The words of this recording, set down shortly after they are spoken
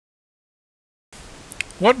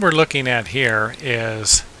What we're looking at here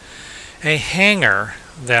is a hanger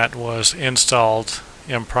that was installed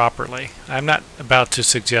improperly. I'm not about to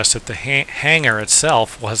suggest that the hanger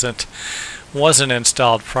itself wasn't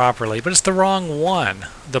installed properly, but it's the wrong one.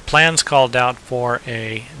 The plans called out for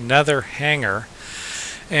another hanger,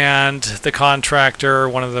 and the contractor,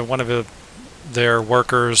 one of their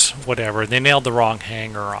workers, whatever, they nailed the wrong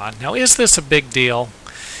hanger on. Now, is this a big deal?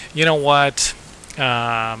 You know what?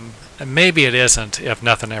 Maybe it isn't if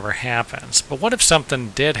nothing ever happens. But what if something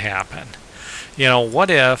did happen? What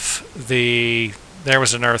if there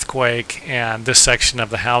was an earthquake and this section of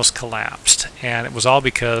the house collapsed, and it was all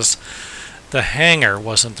because the hanger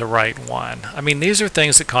wasn't the right one? I mean, these are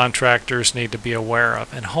things that contractors need to be aware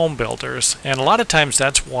of, and home builders. And a lot of times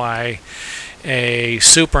that's why a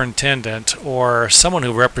superintendent or someone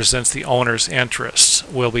who represents the owner's interests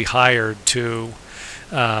will be hired to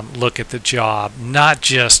look at the job. Not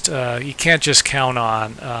just you can't just count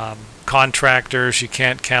on contractors. You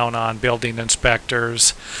can't count on building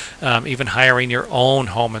inspectors. Even hiring your own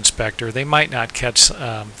home inspector, they might not catch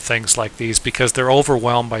things like these because they're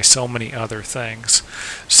overwhelmed by so many other things.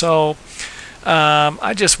 So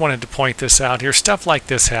I just wanted to point this out here. Stuff like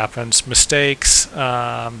this happens. Mistakes,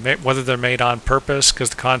 whether they're made on purpose because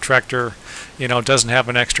the contractor, doesn't have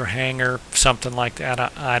an extra hanger, something like that.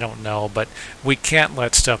 I don't know, but we can't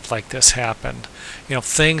let stuff like this happen.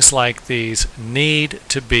 Things like these need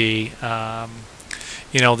to be,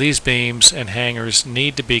 these beams and hangers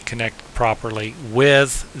need to be connected properly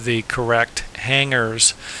with the correct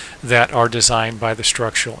hangers that are designed by the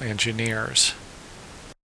structural engineers.